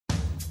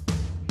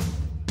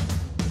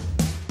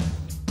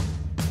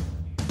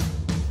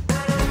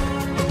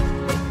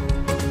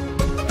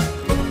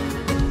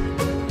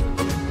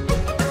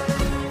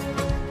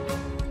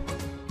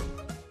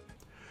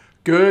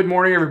Good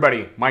morning,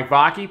 everybody. Mike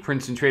Vacchi,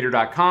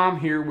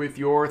 Princetontrader.com, here with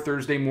your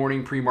Thursday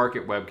morning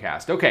pre-market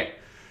webcast. Okay,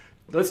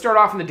 let's start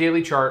off in the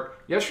daily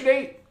chart.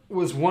 Yesterday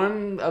was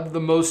one of the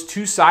most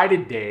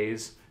two-sided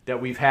days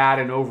that we've had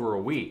in over a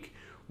week.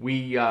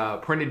 We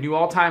printed new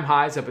all-time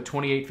highs up at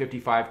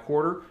 28.55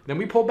 quarter. Then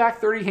we pulled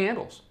back 30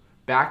 handles,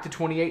 back to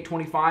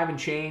 28.25 and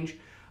change.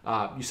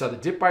 You saw the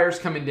dip buyers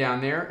coming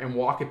down there and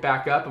walk it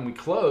back up, and we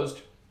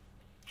closed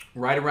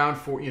right around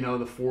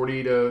the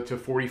 40 to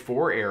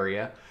 44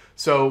 area.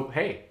 So,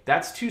 hey,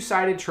 that's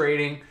two-sided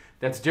trading.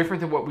 That's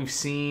different than what we've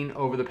seen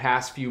over the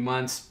past few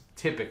months,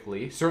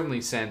 typically, certainly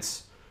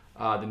since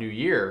the new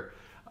year.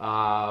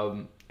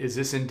 Is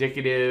this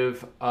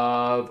indicative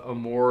of a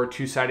more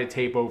two-sided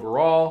tape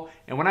overall?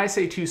 And when I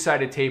say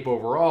two-sided tape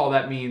overall,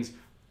 that means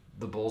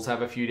the bulls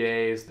have a few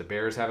days, the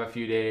bears have a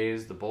few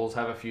days, the bulls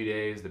have a few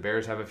days, the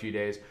bears have a few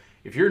days.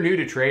 If you're new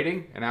to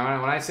trading, and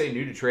when I say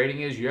new to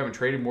trading is you haven't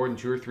traded more than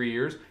 2 or 3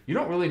 years, you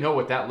don't really know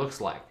what that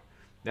looks like.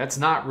 That's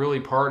not really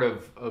part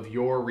of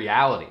your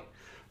reality.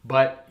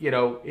 But,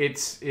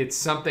 it's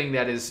something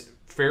that is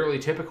fairly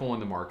typical in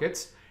the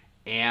markets,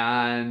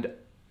 and,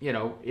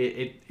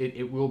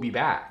 it will be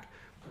back.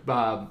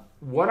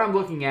 What I'm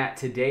looking at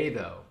today,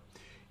 though,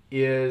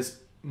 is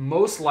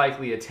most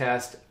likely a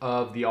test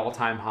of the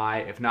all-time high,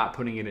 if not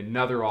putting in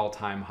another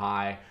all-time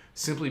high,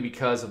 simply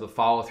because of the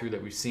follow-through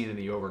that we've seen in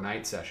the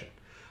overnight session.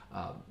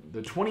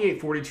 The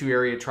 28.42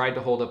 area tried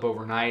to hold up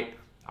overnight.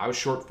 I was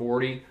short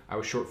 40. I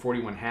was short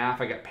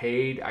 41.5. I got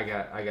paid. I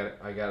got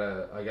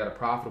a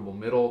profitable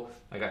middle.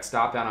 I got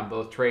stopped out on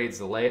both trades.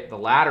 The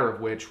latter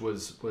of which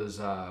was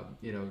about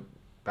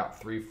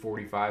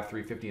 3:45,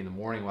 3:50 in the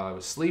morning while I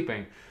was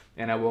sleeping,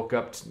 and I woke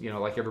up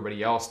like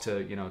everybody else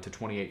to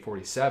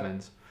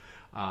 28.47s.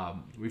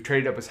 We've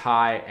traded up as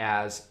high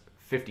as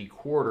 50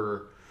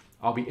 quarter.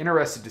 I'll be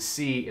interested to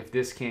see if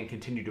this can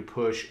continue to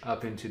push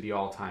up into the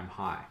all-time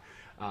high.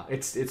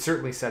 It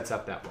certainly sets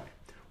up that way.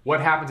 What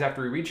happens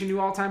after we reach a new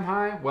all-time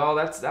high? Well,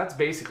 that's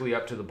basically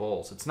up to the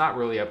bulls. It's not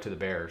really up to the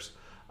bears.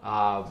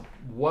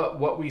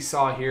 What we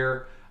saw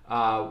here,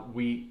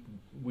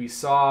 we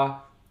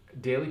saw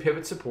daily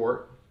pivot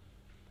support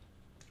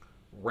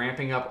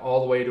ramping up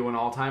all the way to an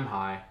all-time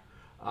high,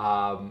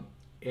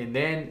 and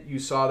then you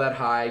saw that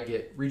high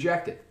get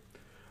rejected.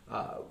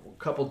 A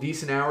couple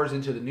decent hours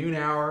into the noon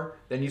hour,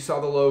 then you saw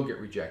the low get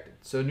rejected.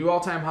 So new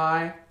all-time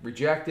high,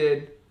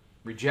 rejected,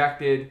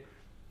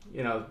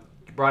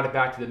 brought it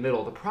back to the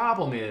middle. The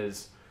problem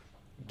is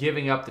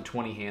giving up the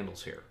 20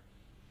 handles here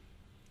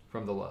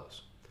from the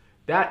lows.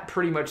 That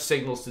pretty much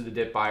signals to the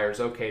dip buyers,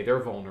 okay, they're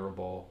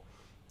vulnerable,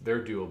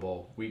 they're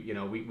doable, we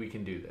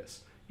can do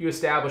this. You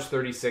establish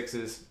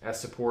 36s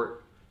as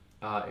support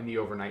in the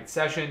overnight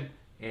session,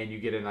 and you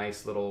get a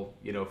nice little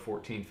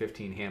 14,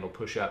 15 handle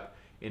push up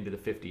into the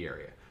 50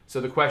 area.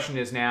 So the question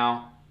is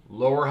now,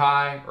 lower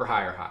high or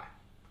higher high?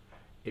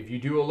 If you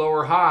do a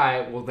lower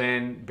high, well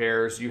then,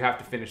 bears, you have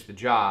to finish the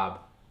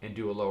job and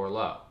do a lower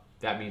low.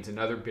 That means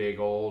another big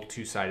old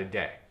two-sided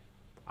day.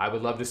 I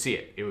would love to see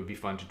it. It would be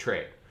fun to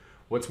trade.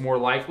 What's more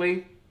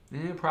likely?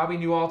 Probably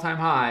new all-time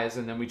highs,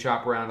 and then we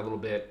chop around a little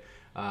bit.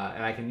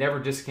 And I can never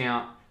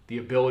discount the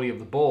ability of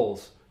the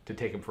bulls to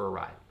take them for a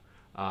ride.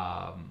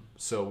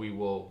 So we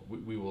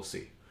will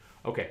see.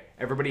 Okay,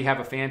 everybody have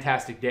a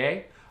fantastic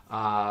day.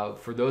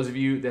 For those of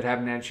you that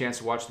haven't had a chance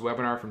to watch the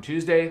webinar from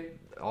Tuesday,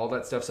 all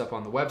that stuff's up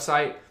on the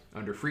website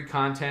under free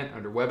content,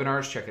 under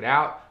webinars. Check it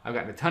out. I've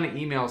gotten a ton of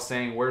emails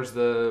saying, where's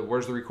the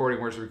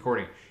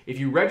recording? If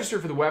you register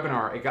for the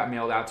webinar, it got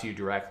mailed out to you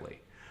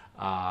directly.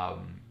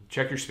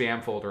 Check your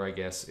spam folder, I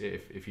guess,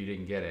 if you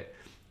didn't get it.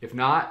 If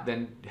not,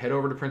 then head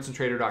over to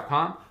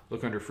Princetontrader.com,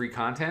 look under free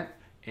content,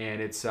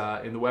 and it's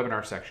in the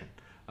webinar section.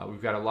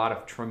 We've got a lot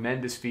of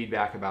tremendous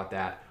feedback about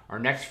that. Our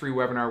next free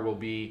webinar will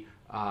be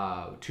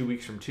 2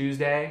 weeks from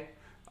Tuesday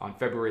on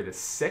February the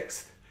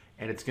 6th.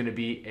 And it's going to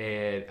be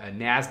a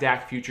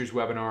NASDAQ Futures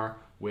webinar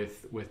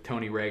with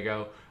Tony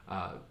Rago.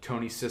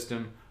 Tony's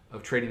system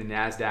of trading the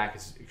NASDAQ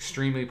is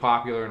extremely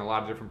popular in a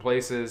lot of different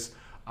places.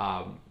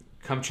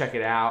 Come check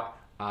it out.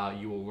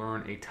 You will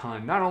learn a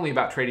ton, not only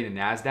about trading the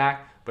NASDAQ,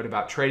 but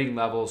about trading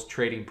levels,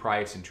 trading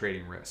price, and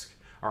trading risk.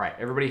 All right,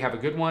 everybody have a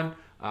good one.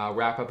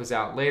 Wrap up is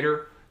out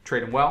later.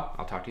 Trade them well.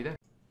 I'll talk to you then.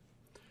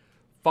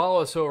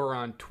 Follow us over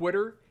on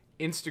Twitter,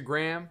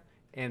 Instagram,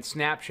 and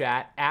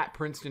Snapchat at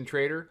Princeton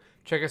Trader.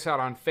 Check us out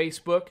on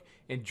Facebook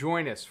and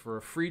join us for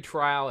a free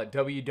trial at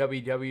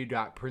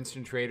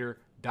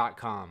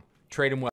www.princetontrader.com. Trade them well.